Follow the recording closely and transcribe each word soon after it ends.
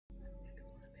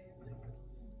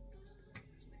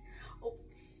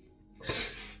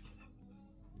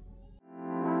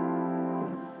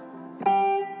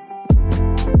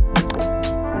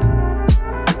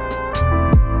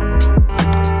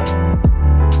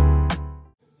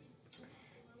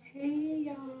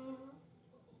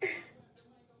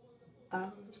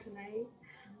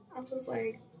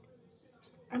like,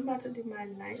 I'm about to do my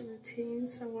night routine,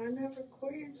 so why not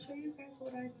record it and show you guys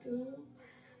what I do?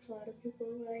 A lot of people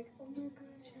are like, oh my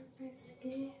gosh, you have nice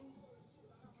skin.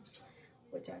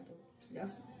 Which I do.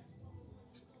 Yes.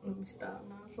 Let me stop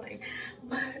now. I'm playing.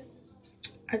 But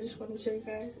I just want to show you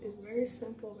guys, it's very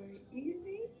simple, very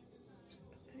easy.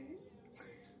 Okay.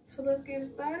 So let's get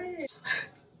started.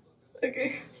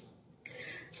 Okay.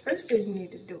 First thing you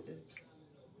need to do is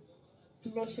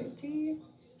brush your teeth.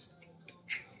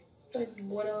 Like,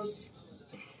 what else?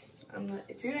 I'm not.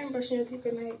 If you ain't brushing your teeth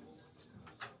at night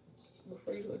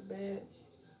before you go to bed,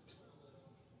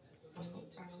 I don't know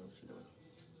what you're doing.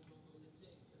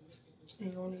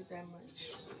 You don't need that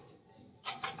much.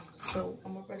 So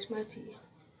I'm gonna brush my teeth.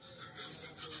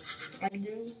 I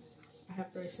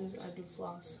have braces. I do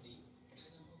floss.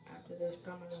 After this,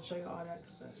 but I'm not gonna show you all that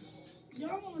because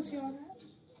y'all wanna see all that.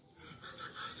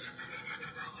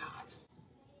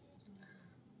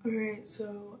 Alright,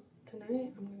 so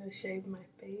tonight I'm gonna shave my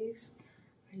face.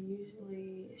 I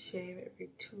usually shave every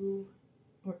 2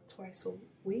 or twice a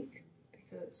week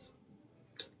because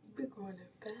you'll be growing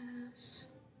it fast.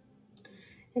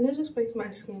 And it just makes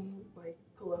my skin like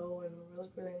glow and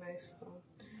look really nice. So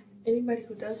anybody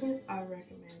who doesn't, I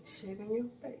recommend shaving your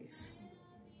face.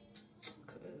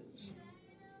 Cause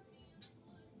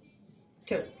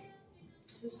trust me.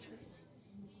 Just trust me.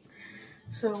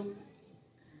 So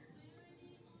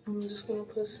I'm just gonna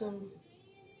put some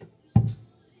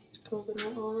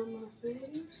coconut oil on my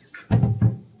face.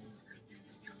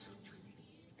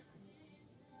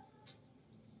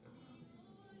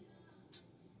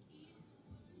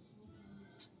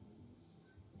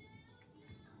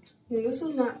 And this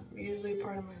is not usually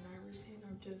part of my night routine.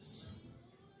 I just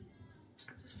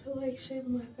feel like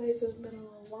shaving my face has been a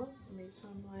little long for me, so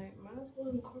I'm like, might as well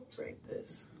incorporate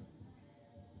this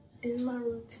in my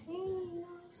routine, you know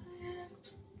what I'm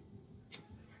saying?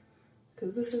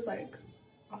 Because this is like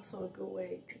also a good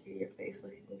way to get your face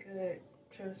looking good.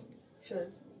 Trust me,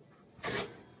 trust me,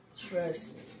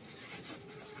 trust me.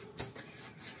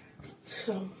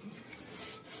 So,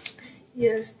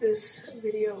 yes, this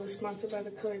video was sponsored by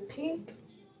the color pink.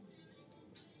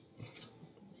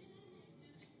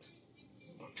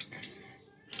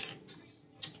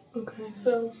 Okay,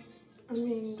 so, I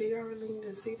mean, do y'all really need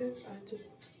to see this? I just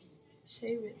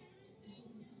shave it.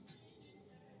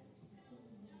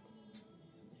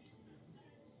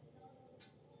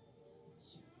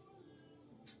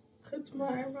 Cuts my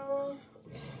eyebrow off.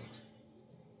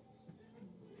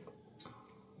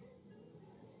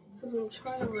 Cause I'm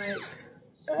trying to like,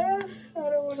 I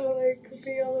don't want to like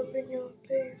be all up in your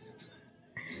face.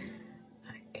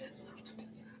 I guess I'm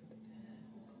just have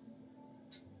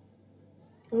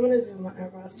to. I'm gonna do my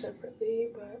eyebrows separately,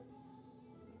 but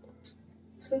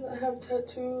since I have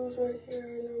tattoos right here,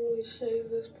 I normally shave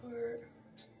this part.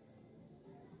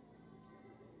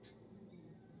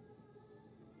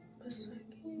 Best I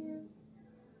can.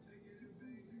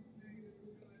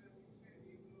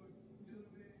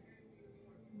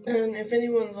 And if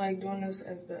anyone's like doing this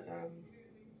as the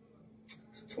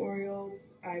tutorial,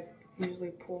 I usually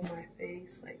pull my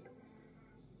face like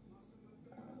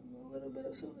a little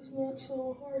bit so it's not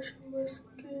so harsh on my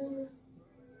skin.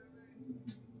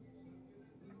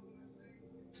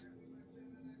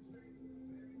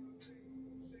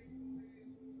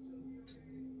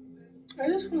 I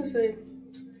just want to say,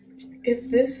 if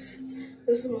this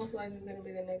is most likely going to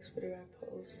be the next video I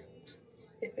post.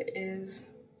 If it is,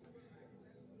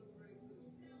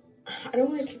 I don't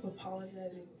want to keep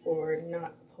apologizing for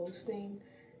not posting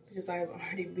because I've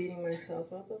already beating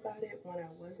myself up about it when I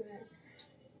wasn't.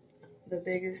 The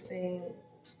biggest thing,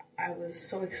 I was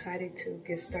so excited to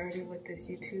get started with this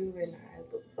YouTube and I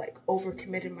like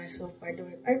overcommitted myself by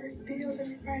doing videos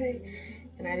every Friday,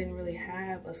 and I didn't really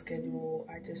have a schedule.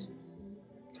 I just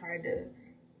tried to,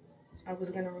 I was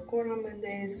gonna record on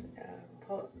Mondays,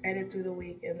 edit through the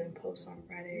week, and then post on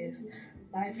Fridays.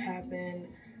 Life happened,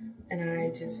 and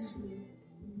I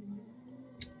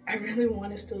really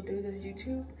want to still do this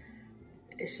YouTube.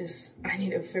 It's just, I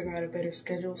need to figure out a better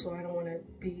schedule, so I don't want to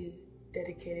be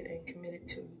dedicated and committed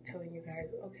to telling you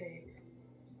guys, okay,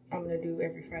 I'm gonna do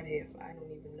every Friday if I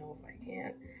don't even know if I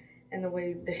can. And the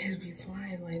way days be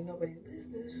flying like nobody's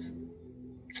business.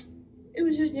 It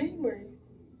was just January.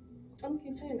 I'm gonna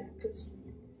keep saying that because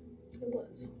it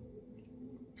was.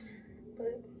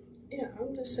 But yeah,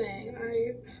 I'm just saying,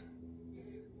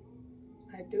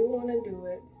 I do want to do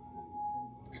it.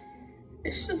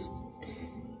 It's just,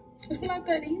 it's not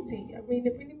that easy. I mean,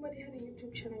 if anybody had a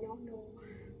YouTube channel, y'all know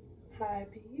how I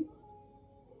be.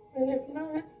 And if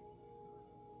not,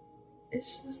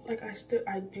 it's just like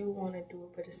I do want to do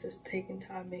it, but it's just taking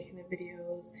time making the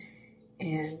videos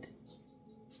and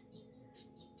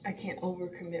I can't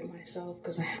overcommit myself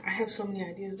because I have so many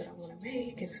ideas that I want to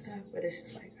make and stuff, but it's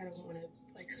just like I don't want to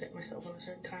like set myself on a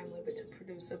certain time limit to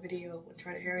produce a video and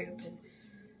try to hurry up and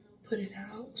put it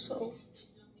out. So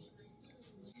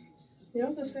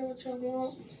y'all can say what y'all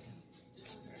want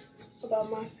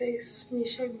about my face, me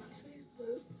shave my face,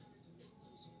 but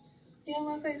yeah,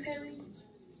 my face hairy.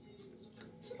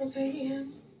 Okay,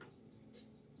 and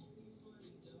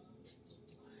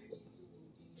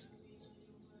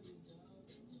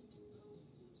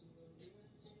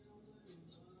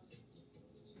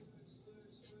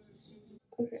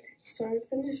okay, so I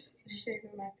finished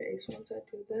shaving my face. Once I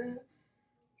do that,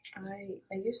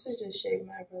 I used to just shave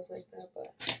my eyebrows like that,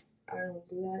 but I don't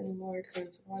do that anymore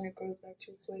because one, it grows back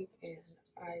too quick, and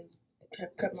I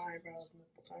have cut my eyebrows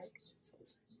multiple times. So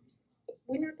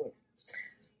we're not doing it.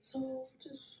 So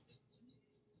just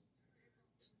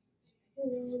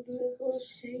do this little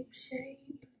shape,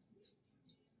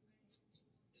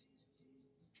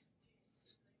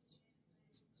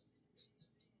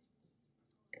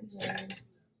 and then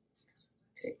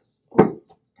take. Oh,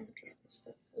 I'm dropping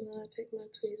stuff. And then I take my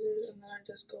tweezers, and then I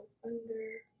just go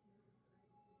under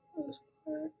this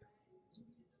part.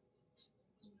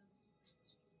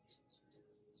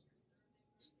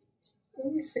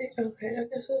 Let me see. Okay, I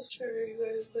guess I'll show you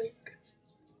guys like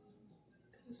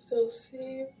can still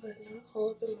see, but not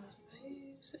all up in my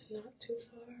face and not too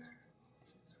far.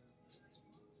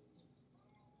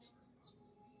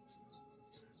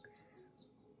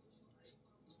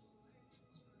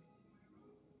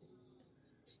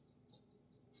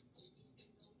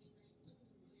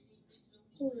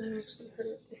 Oh, that actually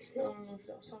hurt. I don't know if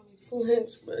y'all saw me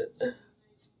flinch, but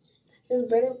it's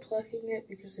better plucking it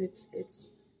because it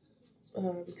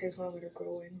takes longer to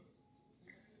grow in.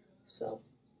 So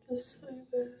just so you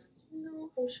guys know,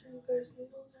 I'm sure you guys know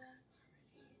that.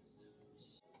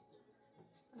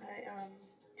 I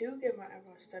do get my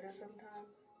eyebrows studded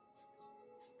sometimes,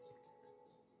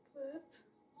 but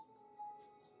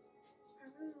I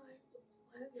really like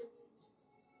letting them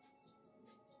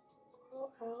grow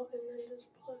out and then just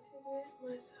plucking it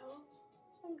myself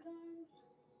sometimes.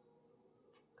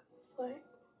 It's like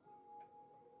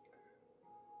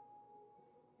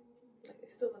they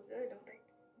still look good, don't they?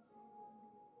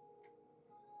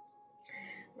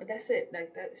 But that's it.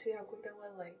 Like that. See how quick that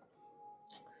was? Like,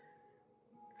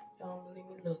 y'all don't believe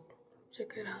me? Look.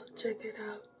 Check it out. Check it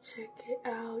out. Check it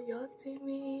out. Y'all see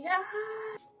me?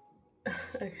 Ah!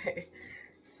 Okay.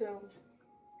 So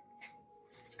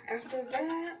after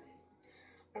that,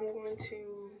 I'm going to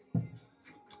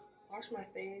wash my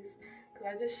face because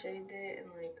I just shaved it,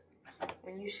 and like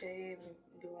when you shave and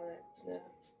do all that,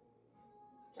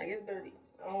 like it's dirty.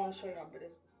 I don't want to show y'all, but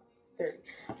it's dirty.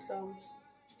 So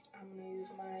I'm gonna use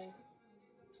my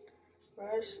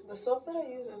brush. The soap that I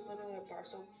use is literally a bar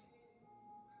soap.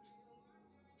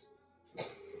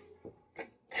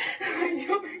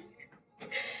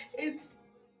 It's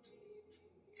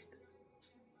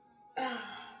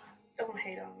don't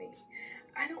hate on me.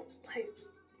 I don't like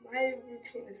my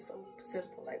routine is so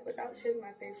simple. Like without shaving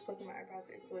my face, plucking my eyebrows,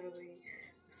 it's literally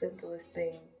the simplest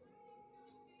thing.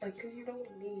 Like, cause you don't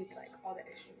need like all the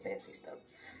extra fancy stuff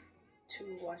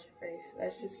to wash your face.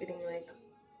 That's just getting like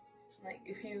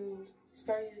if you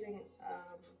start using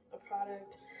a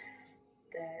product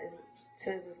that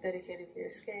says it's dedicated for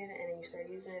your skin, and then you start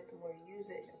using it, the more you use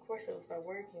it, of course it will start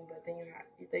working, but then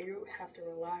you have to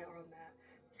rely on that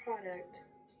product.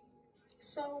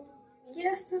 So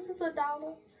yes, this is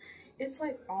 $1. It's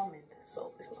like almond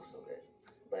soap. It smells so good,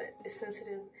 but it's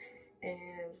sensitive,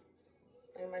 and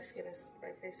like my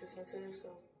face is sensitive, so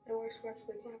it works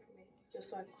perfectly fine for me. Just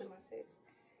so I can clean my face.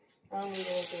 I don't need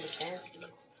anything fancy.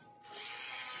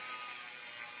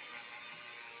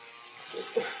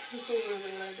 This is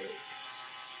really what I do.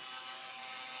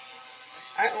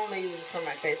 I only use it for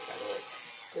my face, by the way,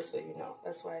 just so you know.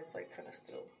 That's why it's like kind of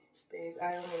still big.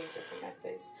 I only use it for my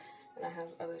face, and I have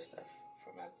other stuff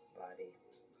for my body.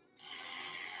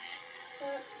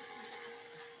 But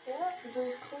yeah,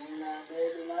 just clean that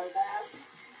baby like that.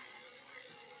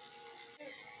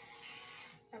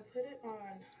 I put it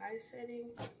on high setting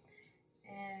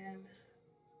and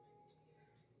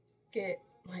get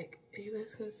like, you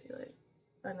guys can see, like,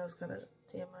 I know it's kind of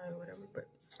TMI or whatever, but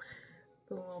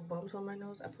the little bumps on my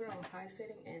nose, I put it on high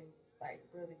setting and like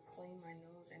really clean my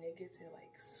nose, and it gets it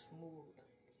like smooth.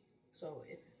 So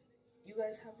if you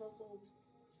guys have those little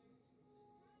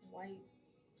white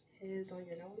heads on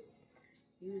your nose,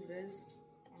 use this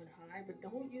on high, but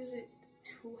don't use it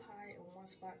too high in one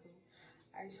spot.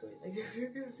 Actually, like, if you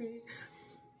can see,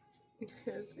 you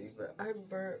can't see, but I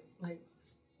burnt, like,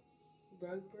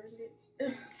 rug burned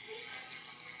it.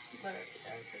 But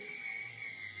yeah,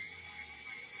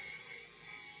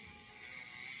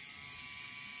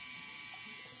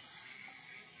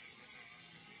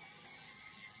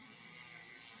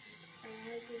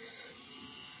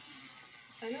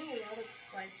 I know a lot of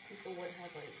like people would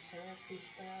have like fancy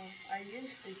stuff. I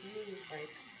used to use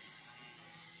like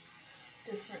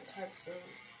different types of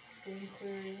skin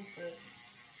clearing, but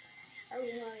I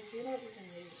realized you don't even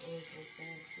need anything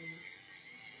fancy.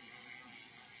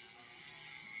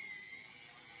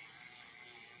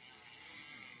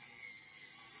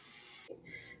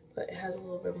 But it has a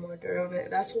little bit more dirt on it.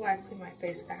 That's why I clean my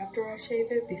face after I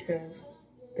shave it, because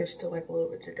there's still like a little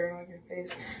bit of dirt on your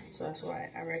face. So that's why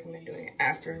I recommend doing it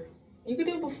after. You can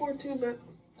do it before too, but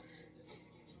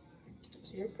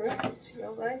it's your preference,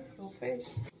 your life, your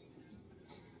face.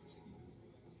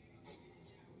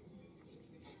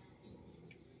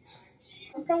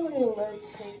 I'm probably gonna let it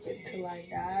take it till I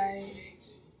die.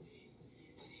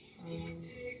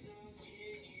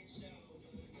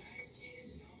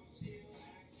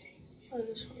 I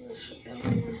just want to show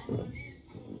you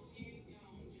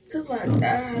till I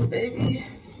die, baby.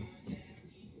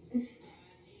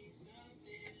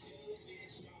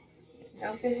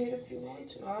 Y'all can hate if you want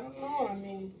to. I don't know. I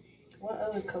mean, what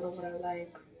other color would I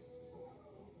like?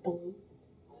 Blue,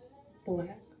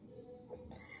 black.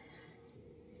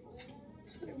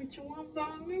 Say what you want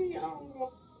about me. I don't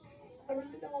know. I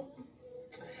really don't.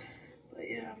 But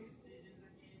yeah.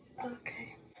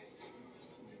 Okay.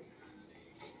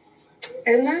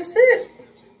 And that's it.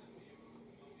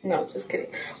 No, just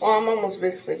kidding. Well, I'm almost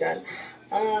basically done.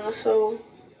 So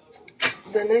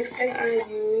the next thing I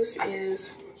use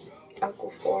is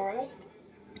Aquaphora.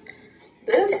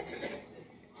 This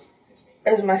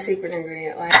is my secret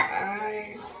ingredient. Like,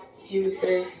 I use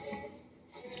this.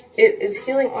 It's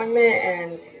healing ointment,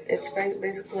 and it's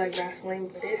basically like Vaseline,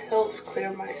 but it helps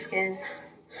clear my skin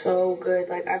so good.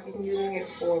 Like, I've been using it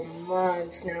for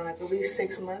months now, like at least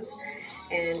 6 months.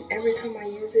 And every time I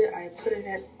use it, I put it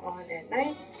on at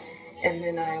night, and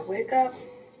then I wake up,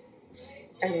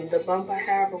 and the bump I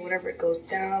have or whatever, it goes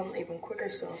down even quicker.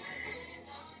 So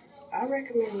I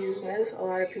recommend using this. A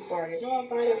lot of people already know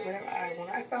about it. When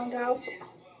I found out,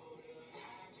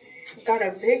 got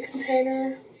a big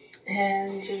container,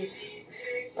 and just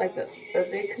like the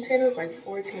big container is like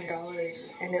 $14,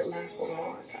 and it lasts a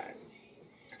long time.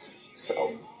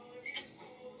 So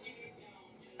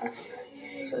that's what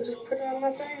I use. I just put it on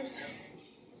my face.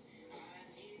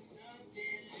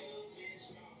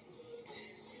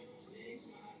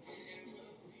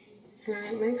 And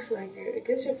it makes like it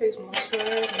gets your face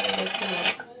moisturized, and it makes it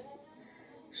look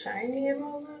shiny and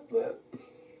all that. But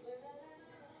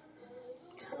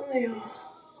I'm telling you,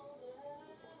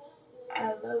 I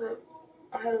love it.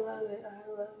 I love it. I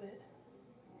love it.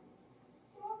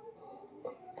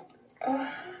 Oh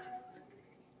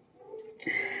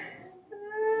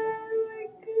my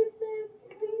goodness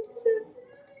gracious.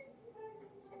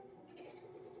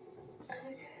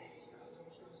 Okay.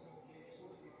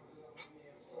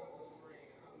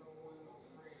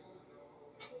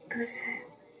 Okay.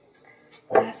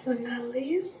 Last but not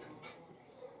least,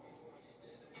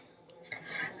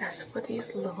 that's for these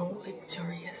long,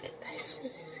 luxurious lashes.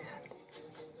 You see that?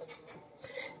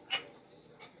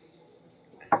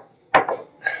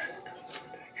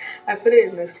 I put it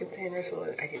in this container so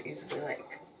I could easily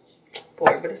like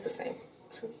pour it, but it's the same.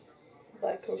 It's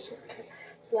black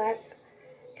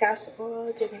castor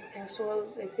oil, Jamaican castor oil.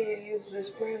 If you use this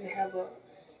brand, they have a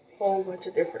whole bunch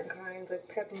of different kinds, like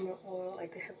peppermint oil.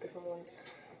 Like, they have different ones.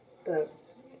 But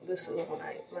this is the one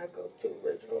my go-to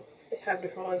original. They have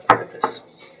different ones. I'm just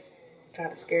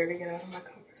kind of scared to get out of my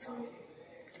comfort zone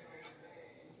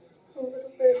a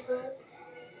little bit, but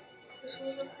this is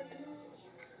what I do.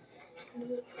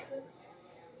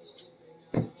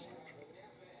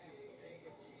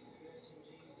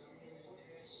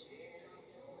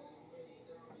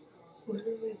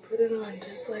 Literally put it on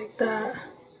just like that,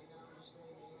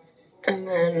 and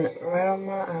then right on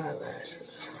my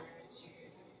eyelashes.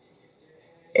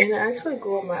 And I actually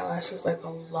grew up my lashes like a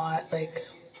lot. Like,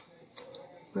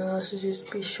 my lashes used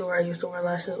to be short. I used to wear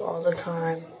lashes all the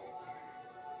time.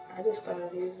 I just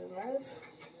started using this.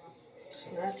 It's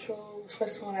natural,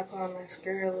 especially when I put on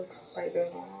mascara. It looks like they're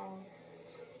long.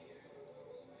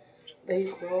 They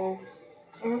grow.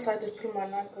 Once I just put them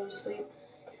on, not go to sleep.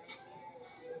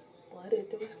 Let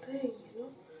it do its thing, you know?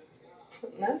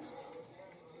 And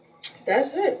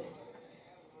that's it.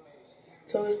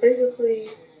 So it's basically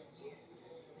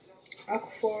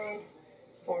Aquaphora,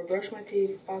 or brush my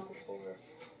teeth, Aquaphora,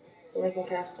 Jamaican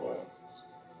castor oil.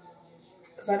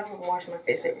 Because I don't wash my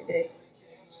face every day.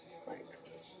 Like,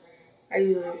 I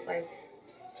usually, like,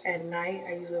 at night.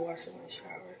 I usually wash it in the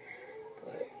shower,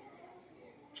 but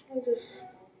I just,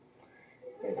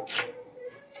 you know.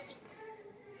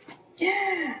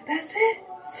 Yeah, that's it.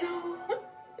 So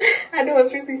I know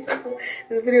it's really simple.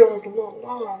 This video was a little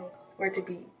long for it to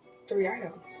be 3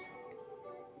 items,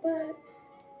 but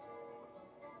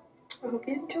I hope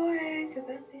you enjoy, because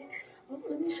that's it. Oh,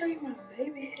 let me show you my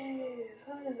baby hairs.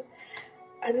 Hold up.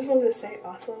 I just wanted to say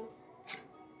also,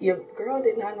 your girl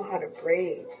did not know how to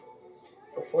braid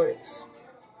before this.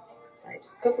 Like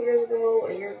a couple years ago,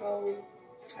 a year ago,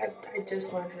 I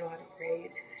just learned to know how to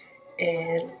braid.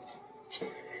 And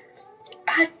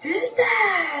I did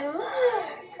that.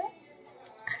 Look.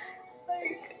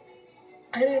 Like,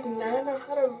 I did not know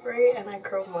how to braid, and I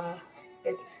curled my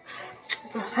edges.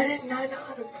 But I did not know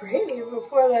how to braid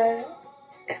before that.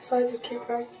 And so I just keep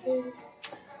practicing.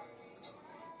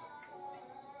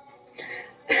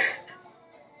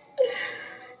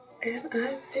 And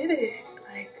I did it.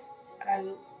 Like, I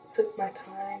took my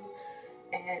time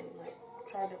and like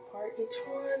tried to part each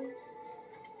one.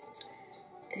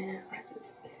 And I just,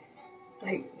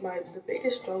 like, the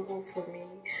biggest struggle for me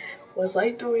was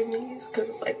like doing these, because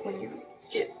it's like when you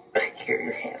get back here,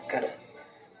 your hands gotta,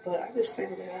 but I just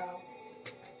figured it out.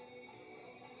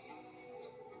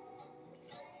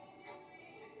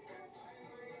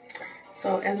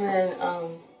 So, and then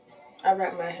I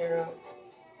wrap my hair up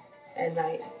at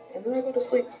night, and then I go to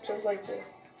sleep just like this.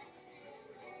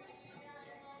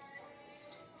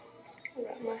 I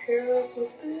wrap my hair up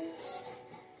with this,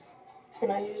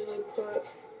 and I usually put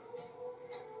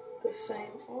the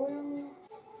same oil.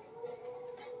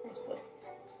 So,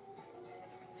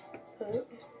 put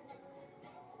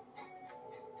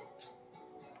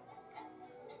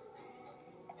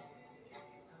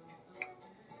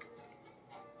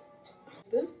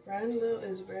this brand though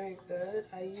is very good.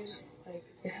 I use, like,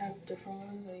 they have different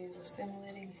ones. I use a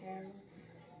stimulating hair.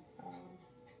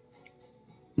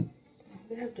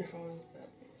 They have different ones,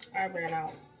 but I ran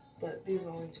out. But these are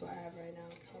the only two I have right now.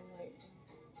 So I'm like,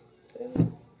 they're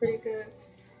pretty good.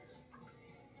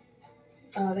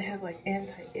 They have like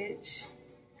anti-itch.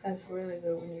 That's really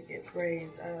good when you get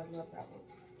braids. I love that one.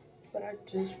 But I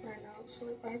just ran out, so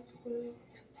I have to go to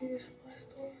the beauty supply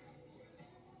store.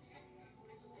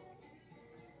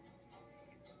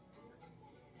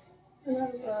 And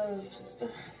I just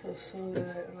feel so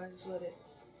good, and I just let it.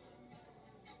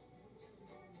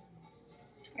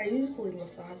 I usually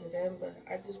massage it in, but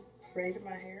I just braided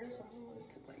my hair, so I don't want it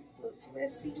to like look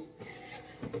messy.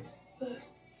 But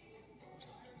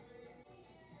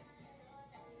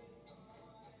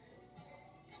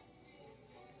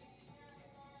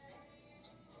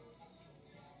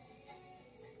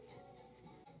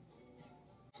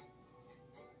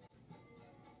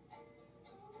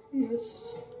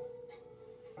yes.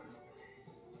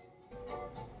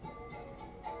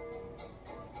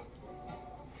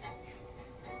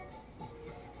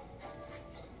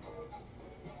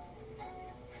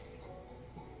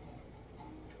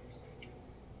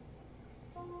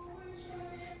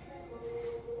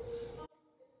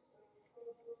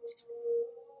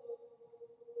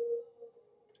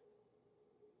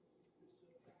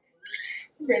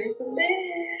 Ready for bed.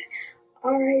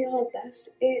 Alright, y'all, that's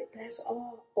it. That's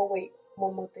all. Oh, wait,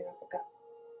 one more thing I forgot.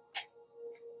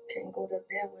 Can't go to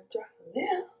bed with dry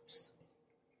lips.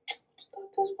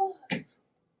 What this was.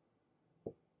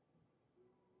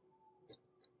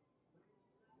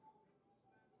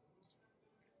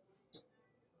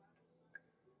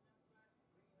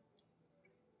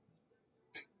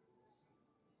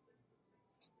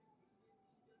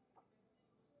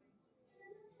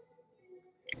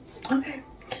 Okay,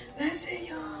 that's it,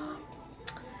 y'all.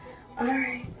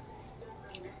 Alright.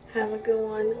 Have a good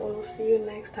one. We'll see you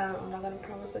next time. I'm not gonna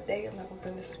promise a date. I'm not gonna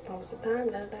promise a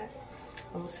time. None of that.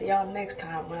 I'm gonna see y'all next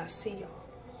time when I see y'all.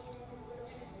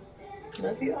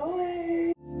 Love you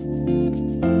always.